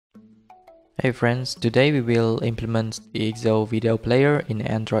Hey friends, today we will implement the EXO video player in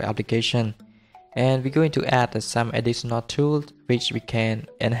Android application, and we're going to add some additional tools which we can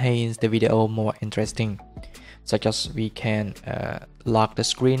enhance the video more interesting, such as we can lock the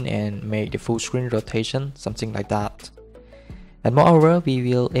screen and make the full screen rotation, something like that. And moreover, we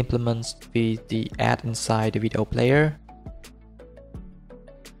will implement the add inside the video player.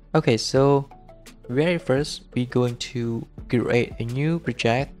 Okay, so very first we're going to create a new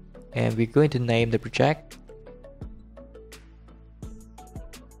project and we're going to name the project.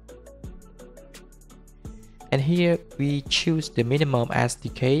 And here we choose the minimum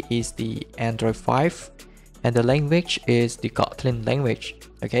SDK is the Android 5 and the language is the Kotlin language.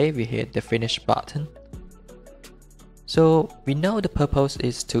 Okay, we hit the finish button. So we know the purpose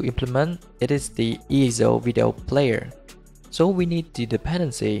is to implement it is the EXO video player. So we need the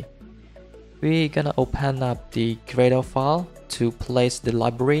dependency. We're gonna open up the Gradle file to place the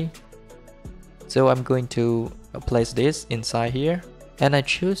library. So I'm going to place this inside here, and I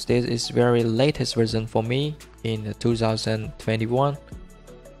choose this is very latest version for me in 2021.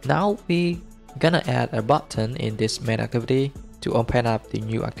 Now we gonna add a button in this main activity to open up the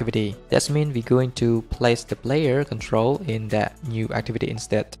new activity. That means we're going to place the player control in that new activity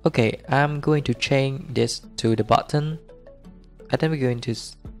instead. Okay, I'm going to change this to the button, and then we're going to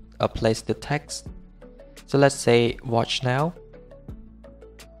place the text. So let's say watch now,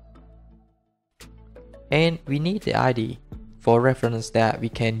 and we need the ID for reference that we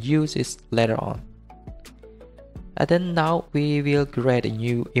can use it later on. And then now we will create a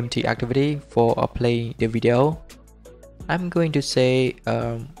new empty activity for playing the video. I'm going to say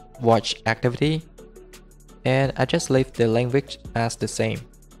watch activity, and I just leave the language as the same.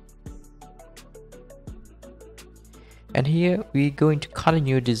 And here we're going to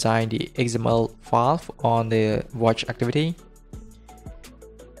continue design the XML file on the watch activity.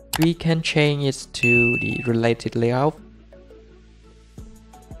 We can change it to the related layout,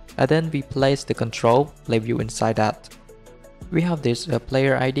 and then we place the control label inside that. We have this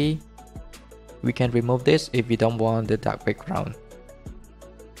player ID. We can remove this if we don't want the dark background.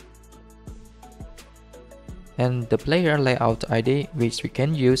 And the player layout ID which we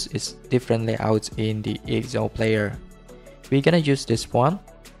can use is different layouts in the EXO player. We're gonna use this one,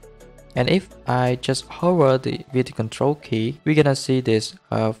 and if I just hover with the control key, we're gonna see this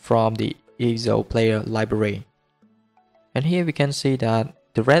from the EXO player library. And here we can see that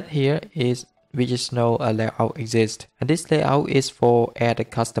the red here is which is no layout exists, and this layout is for add a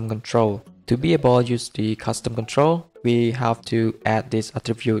custom control. To be able to use the custom control, we have to add this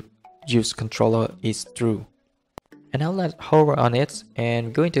attribute use controller is true. And now let's hover on it, and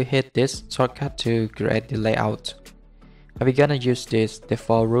we're going to hit this shortcut to create the layout. And we're gonna use this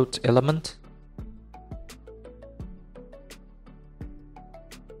default root element.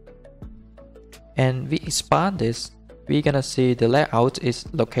 And we expand this, we're gonna see the layout is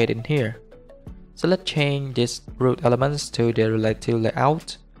located in here. So let's change this root elements to the relative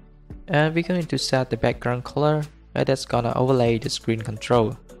layout. And we're going to set the background color, and that's gonna overlay the screen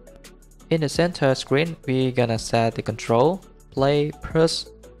control. In the center screen, we're gonna set the control, play, press,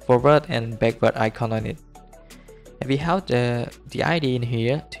 forward and backward icon on it. And we have the ID in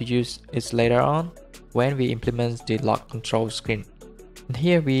here to use it later on when we implement the lock control screen. And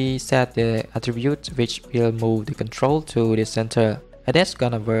here we set the attribute which will move the control to the center, and that's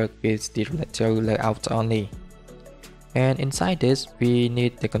gonna work with the relative layout only. And inside this we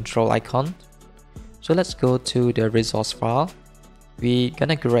need the control icon. So let's go to the resource file. We're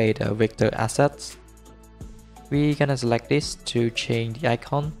gonna create a vector assets. We're gonna select this to change the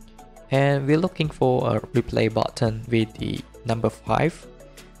icon, and we're looking for a replay button with the number 5.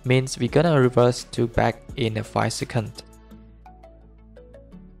 Means we're gonna reverse to back in a 5 seconds.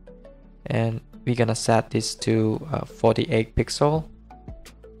 And we're gonna set this to 48 pixel,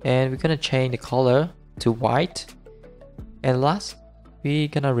 and we're gonna change the color to white. And last, we're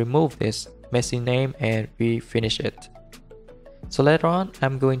gonna remove this messy name and we finish it. So later on,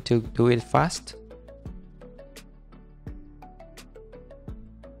 I'm going to do it fast.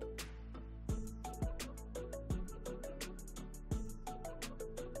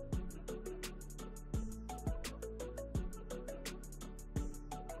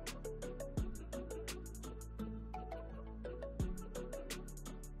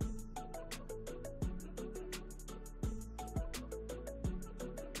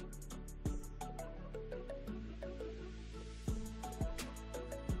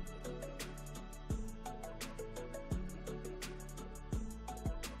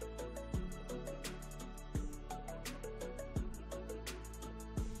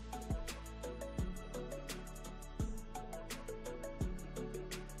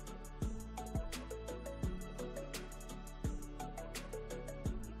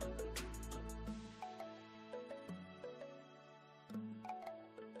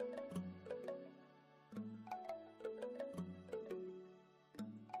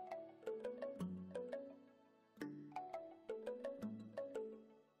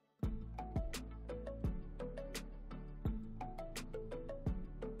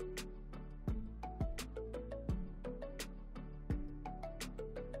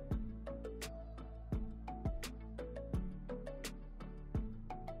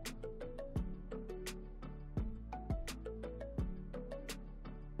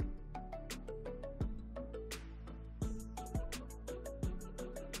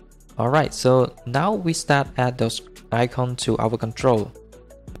 Alright, so now we start add those icons to our control.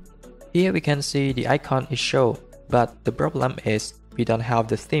 Here we can see the icon is shown, but the problem is we don't have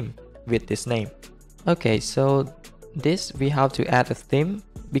the theme with this name. Okay, so this we have to add a theme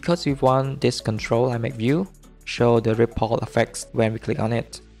because we want this control IMAX view show the ripple effects when we click on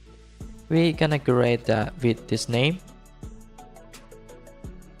it. We're gonna create that with this name,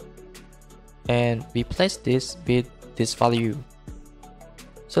 and we place this with this value.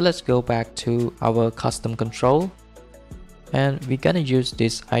 So let's go back to our custom control, and we're gonna use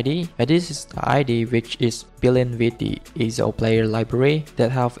this ID, and this is the ID which is built in with the EXO player library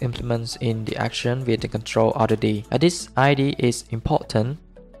that have implements in the action with the control already. And this ID is important.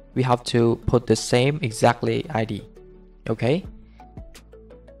 We have to put the same exactly ID. Okay.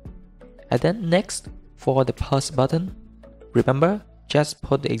 And then next, for the pause button, remember, just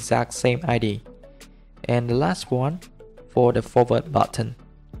put the exact same ID. And the last one for the forward button.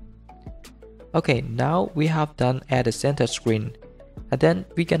 Okay, now we have done at the center screen, and then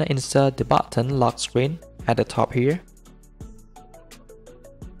we're gonna insert the button lock screen at the top here.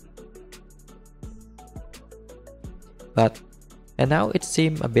 And now it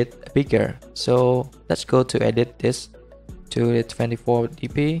seems a bit bigger, so let's go to edit this to the 24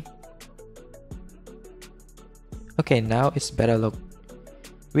 dp. Okay, now it's better look.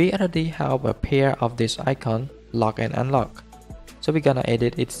 We already have a pair of this icon, lock and unlock, so we're gonna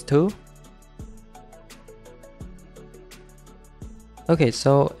edit it too. Okay,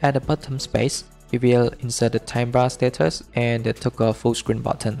 so at the bottom space, we will insert the time bar status and the toggle full screen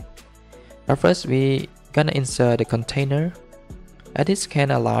button. Now first, we gonna insert the container, and this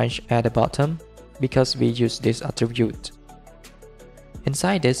can align at the bottom because we use this attribute.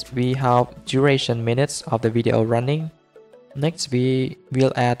 Inside this, we have duration minutes of the video running. Next, we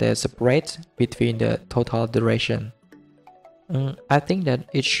will add a separate between the total duration. I think that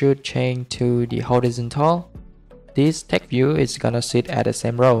it should change to the horizontal. This text view is gonna sit at the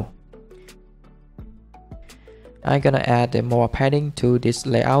same row. I'm gonna add more padding to this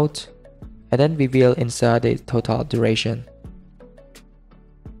layout, and then we will insert the total duration.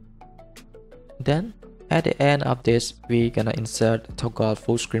 Then at the end of this, we're gonna insert the toggle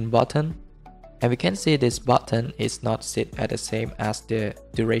full screen button, and we can see this button is not sit at the same as the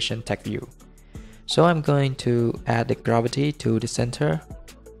duration text view. So I'm going to add the gravity to the center.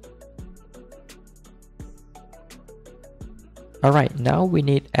 Alright, now we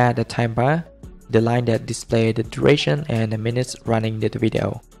need to add a time bar, the line that displays the duration and the minutes running the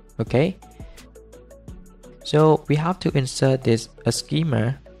video. Okay, so we have to insert this a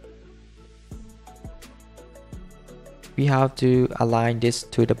schema. We have to align this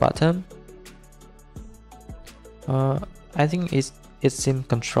to the bottom. I think it seems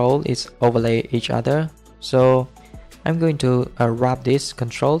control is overlay each other, so I'm going to wrap this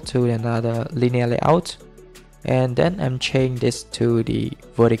control to another linear layout, and then I'm changing this to the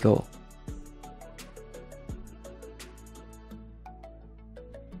vertical.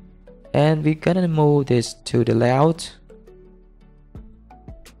 And we're gonna move this to the layout.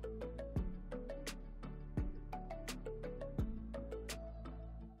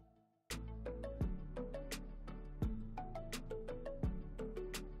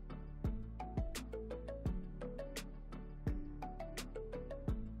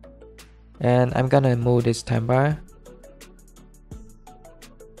 And I'm gonna move this time bar.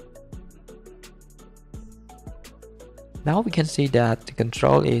 Now we can see that the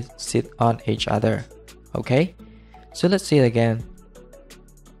control is sit on each other. Okay, so let's see it again.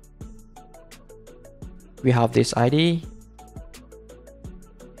 We have this ID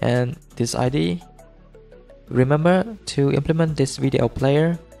and this ID. Remember, to implement this video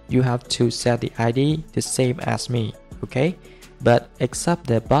player, you have to set the ID the same as me. Okay, but except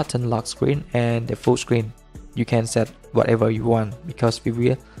the button lock screen and the full screen, you can set whatever you want because we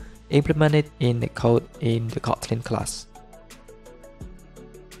will implement it in the code in the Kotlin class.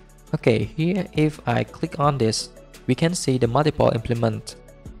 Okay, here if I click on this, we can see the multiple implement.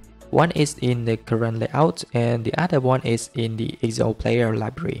 One is in the current layout and the other one is in the EXO player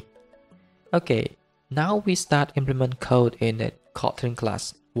library. Okay, now we start implement code in the Kotlin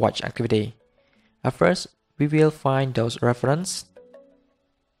class watch activity. At first, we will find those reference,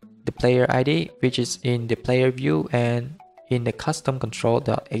 the player ID, which is in the player view and in the custom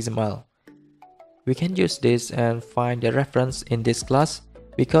control.xml. We can use this and find the reference in this class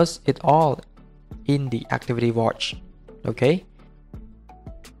because it all in the activity watch. Okay.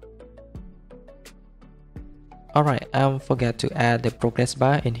 Alright, I forgot to add the progress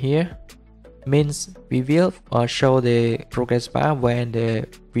bar in here. Means we will show the progress bar when the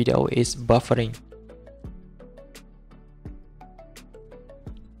video is buffering.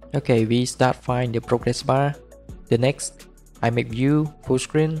 Okay, we start find the progress bar. The next, I make view, full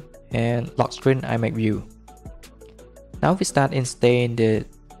screen, and lock screen I make view. Now we start installing the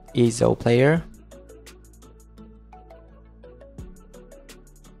ISO player.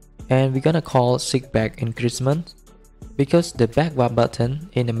 And we're gonna call seek back increment because the back bar button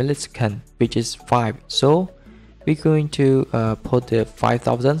in the millisecond, which is 5. So we're going to put the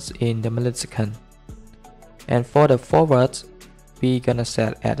 5000 in the millisecond. And for the forward, we're gonna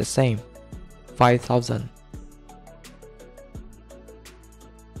set at the same 5000.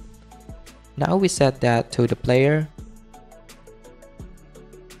 Now we set that to the player.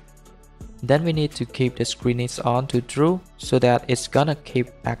 Then we need to keep the screen is on to true so that it's gonna keep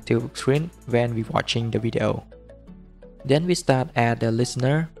active screen when we're watching the video. Then we start add the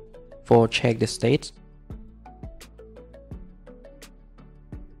listener for check the state.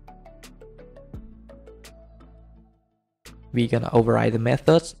 We're gonna override the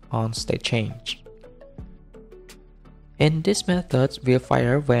methods on state change. In this method will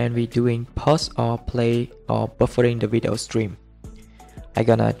fire when we're doing pause or play or buffering the video stream. I'm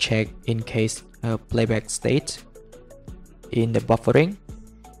gonna check in case playback state. In the buffering,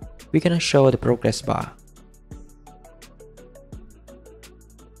 we're gonna show the progress bar.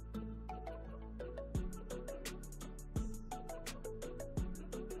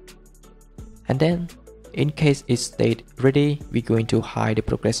 And then, in case it stayed ready, we're going to hide the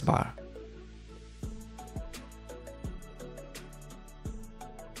progress bar.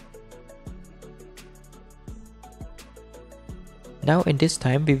 Now in this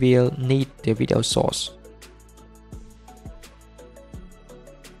time we will need the video source.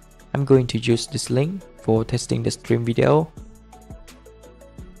 I'm going to use this link for testing the stream video.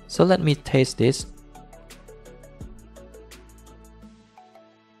 So let me test this.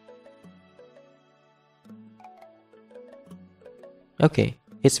 Okay,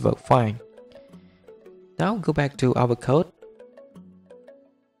 it's worked fine. Now go back to our code.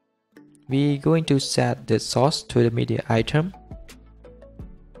 We're going to set the source to the media item.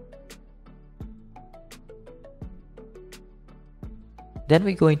 Then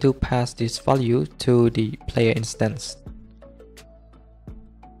we're going to pass this value to the player instance.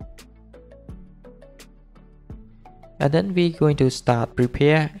 And then we're going to start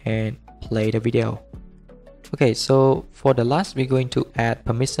prepare and play the video. Okay, so for the last we're going to add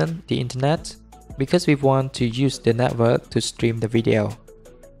permission the internet because we want to use the network to stream the video.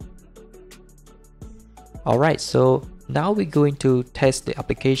 Alright, so now we're going to test the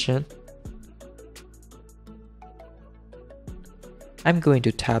application. I'm going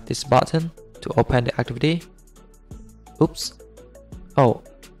to tap this button to open the activity. Oops. Oh,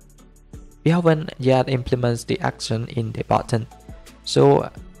 we haven't yet implemented the action in the button. So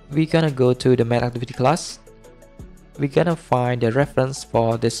we're gonna go to the main activity class. We're gonna find the reference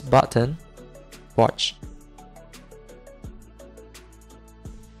for this button, watch.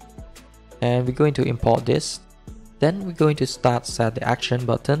 And we're going to import this. Then we're going to start set the action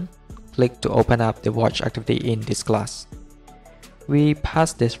button. Click to open up the watch activity in this class. We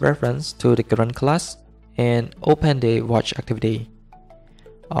pass this reference to the current class and open the watch activity.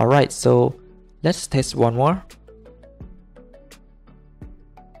 Alright, so let's test one more.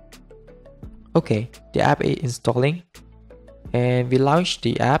 Okay, the app is installing and we launch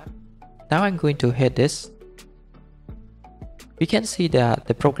the app. Now I'm going to hit this. We can see that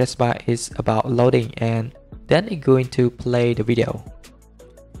the progress bar is about loading and then it's going to play the video.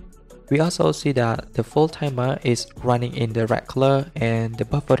 We also see that the full timer is running in the red color and the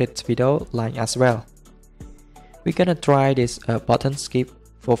buffered video line as well. We're gonna try this button skip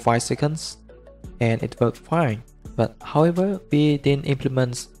for 5 seconds and it worked fine. But however, we didn't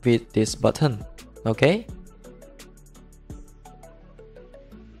implement with this button, okay?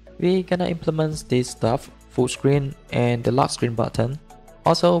 We're gonna implement this stuff, full screen and the lock screen button.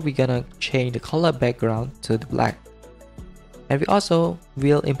 Also, we're gonna change the color background to the black. And we also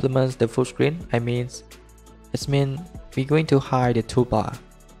will implement the full screen. It means we're going to hide the toolbar.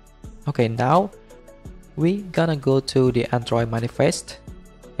 Okay, now we're gonna go to the Android manifest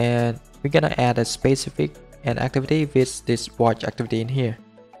and we're gonna add a specific and activity with this watch activity in here.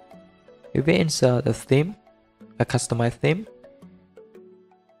 We will insert a theme, a customized theme.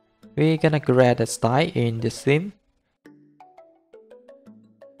 We're gonna create a style in this theme.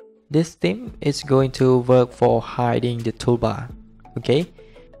 This theme is going to work for hiding the toolbar, okay?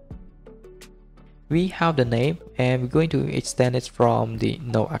 We have the name and we're going to extend it from the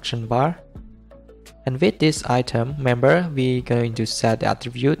no action bar. And with this item member, we're going to set the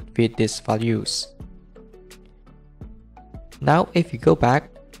attribute with these values. Now if you go back,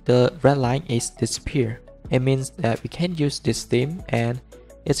 the red line is disappear. It means that we can use this theme and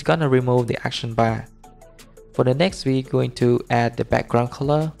it's gonna remove the action bar. For the next, we're going to add the background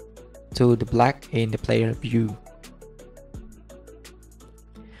color to the black in the player view.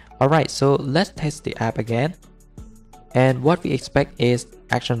 Alright, so let's test the app again. And what we expect is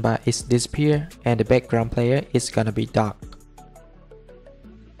action bar is disappear and the background player is gonna be dark.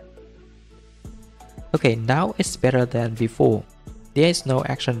 Okay, now it's better than before. There is no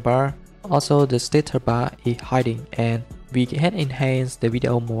action bar. Also, the status bar is hiding and we can enhance the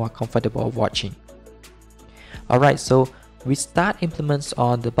video more comfortable watching. Alright, so we start implements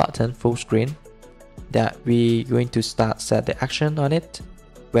on the button full screen that we going to start set the action on it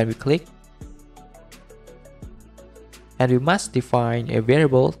when we click. And we must define a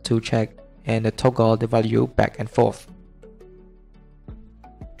variable to check and toggle the value back and forth.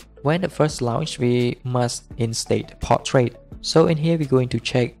 When the first launch, we must instate portrait. So in here, we're going to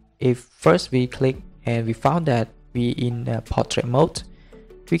check if first we click and we found that we in portrait mode,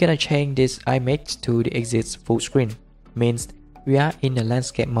 we're gonna change this image to the exit full screen. Means we are in the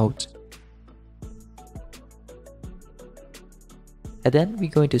landscape mode. And then we're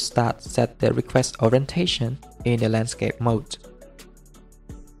going to start set the request orientation in the landscape mode.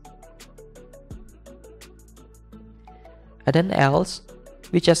 And then else,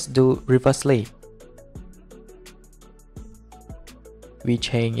 we just do reversely. We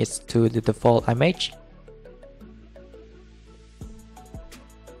change it to the default image.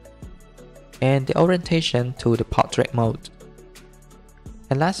 And the orientation to the portrait mode.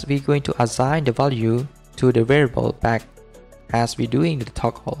 And last, we're going to assign the value to the variable back as we're doing the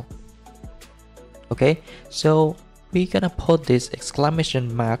toggle. Okay, so we're gonna put this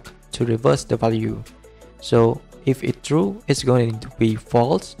exclamation mark to reverse the value. So if it's true, it's going to be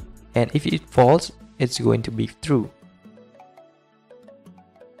false, and if it's false, it's going to be true.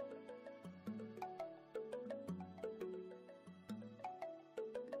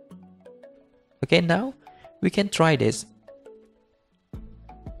 Okay, now we can try this.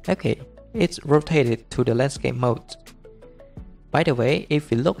 Okay, it's rotated to the landscape mode. By the way, if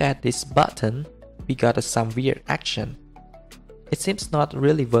we look at this button, we got some weird action. It seems not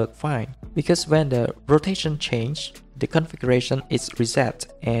really work fine, because when the rotation change, the configuration is reset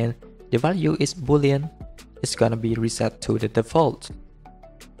and the value is boolean, it's gonna be reset to the default.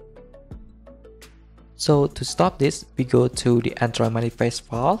 So to stop this, we go to the Android manifest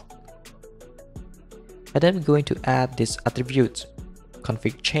file, and then we're going to add this attribute,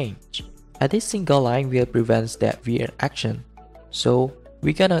 config change. And this single line will prevent that weird action. So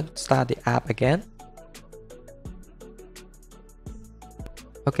we're gonna start the app again.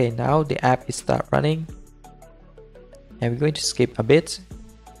 Okay, now the app is start running. And we're going to skip a bit.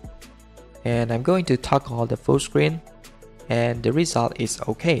 And I'm going to toggle the full screen. And the result is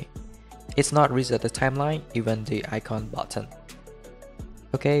okay. It's not reset the timeline, even the icon button.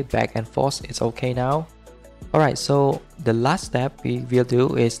 Okay, back and forth is okay now. Alright, so the last step we will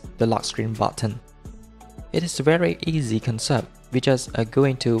do is the lock screen button. It is a very easy concept. We just are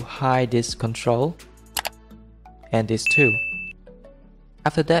going to hide this control and this too.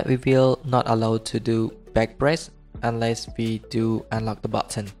 After that, we will not allow to do back press unless we do unlock the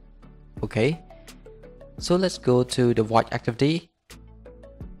button. Okay, so let's go to the watch activity.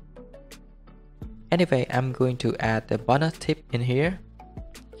 Anyway, I'm going to add the bonus tip in here.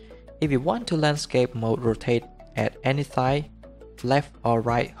 If you want to landscape mode rotate at any side, left or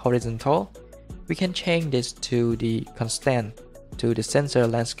right horizontal, we can change this to the constant to the sensor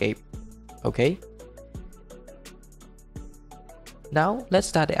landscape. Okay. Now let's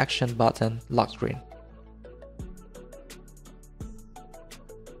start the action button lock screen.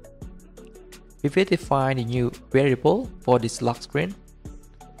 We will define a new variable for this lock screen.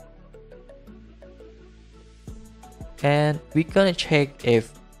 And we're gonna check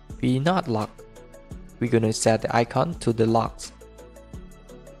if we not locked. We're gonna set the icon to the locks.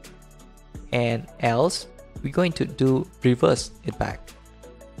 And else, we're going to do reverse it back.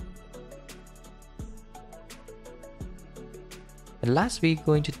 And last, we're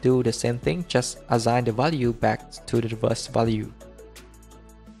going to do the same thing, just assign the value back to the reverse value.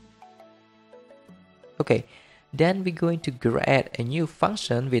 Okay, then we're going to create a new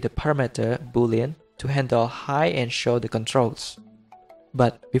function with the parameter boolean to handle hide and show the controls.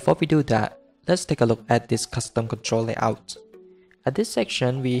 But before we do that, let's take a look at this custom control layout. At this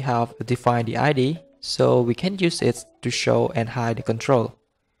section, we have defined the ID, so we can use it to show and hide the control.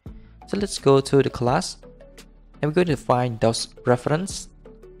 So let's go to the class, and we're going to find those reference.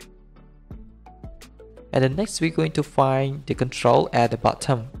 And then next, we're going to find the control at the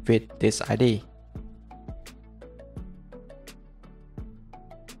bottom with this ID.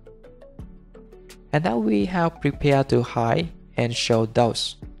 And now we have prepared to hide and show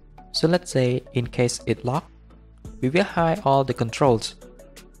those. So let's say in case it locked, we will hide all the controls.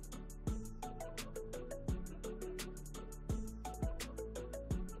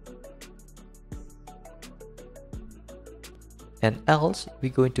 And else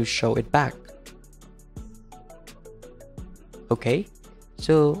we're going to show it back. Okay,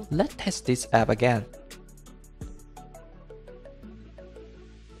 so let's test this app again.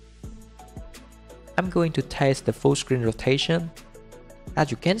 I'm going to test the full screen rotation.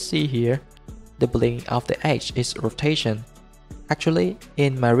 As you can see here, the blink of the edge is rotation. Actually,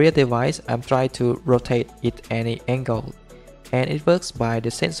 in my real device, I'm trying to rotate it any angle, and it works by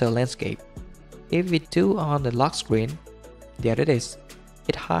the sensor landscape. If we do on the lock screen, there it is.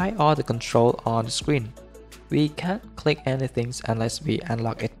 It hides all the control on the screen. We can't click anything unless we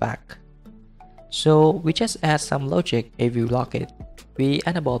unlock it back. So we just add some logic. If we lock it, we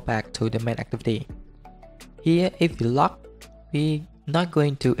enable back to the main activity. Here, if we lock, we not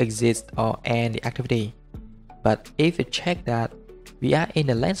going to exist or end the activity. But if we check that we are in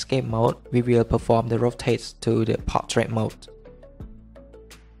the landscape mode, we will perform the rotate to the portrait mode.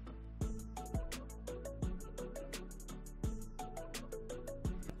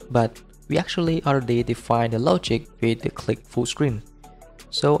 But we actually already defined the logic with the click full screen.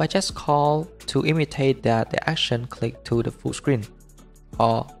 So I just call to imitate that the action click to the full screen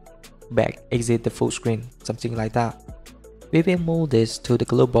or back exit the full screen, something like that. We will move this to the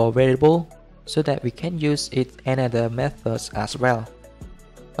global variable so that we can use it in other methods as well.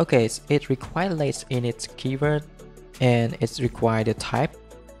 Okay, so it requires less in its keyword and it's required the type.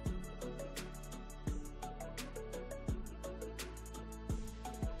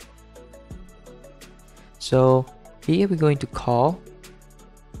 So here we're going to call,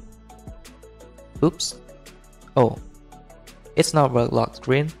 oops, oh, it's not work lock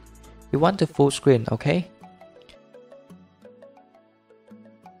screen, we want the full screen, okay?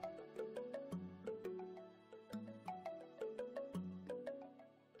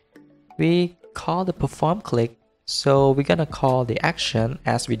 We call the perform click, so we're gonna call the action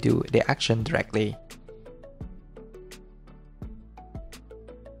as we do the action directly.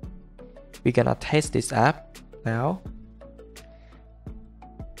 We're gonna test this app now.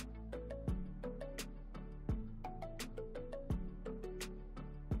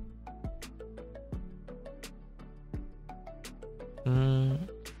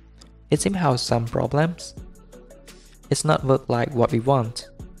 It seems to have some problems. It's not work like what we want.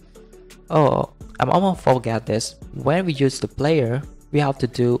 Oh, I'm almost forgot this. When we use the player, we have to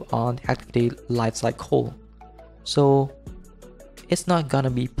do on the activity lifecycle. So it's not gonna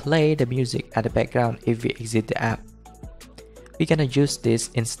be play the music at the background if we exit the app. We're gonna use this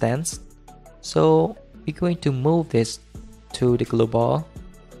instance. So we're going to move this to the global.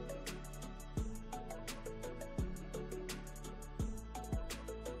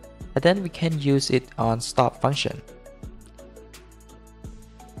 And then we can use it on stop function.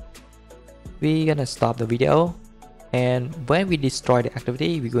 We're gonna stop the video, and when we destroy the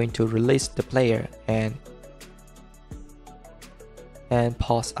activity, we're going to release the player and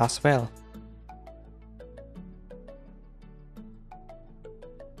pause as well.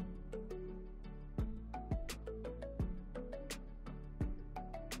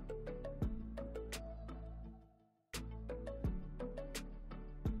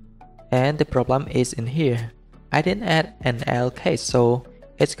 And the problem is in here. I didn't add an L case, so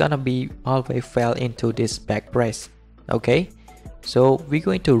it's gonna be always fell into this back brace. Okay, so we're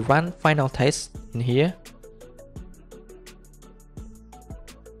going to run final test in here.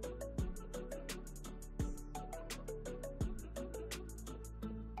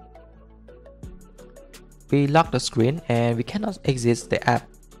 We lock the screen and we cannot exit the app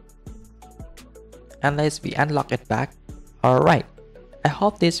unless we unlock it back. Alright, I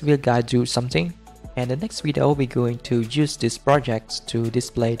hope this will guide you something. And the next video we're going to use these projects to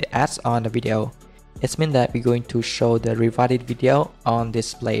display the ads on the video. It means that we're going to show the revised video on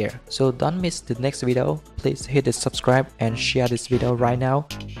this player. So don't miss the next video. Please hit the subscribe and share this video right now.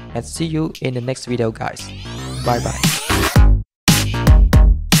 And see you in the next video guys. Bye bye.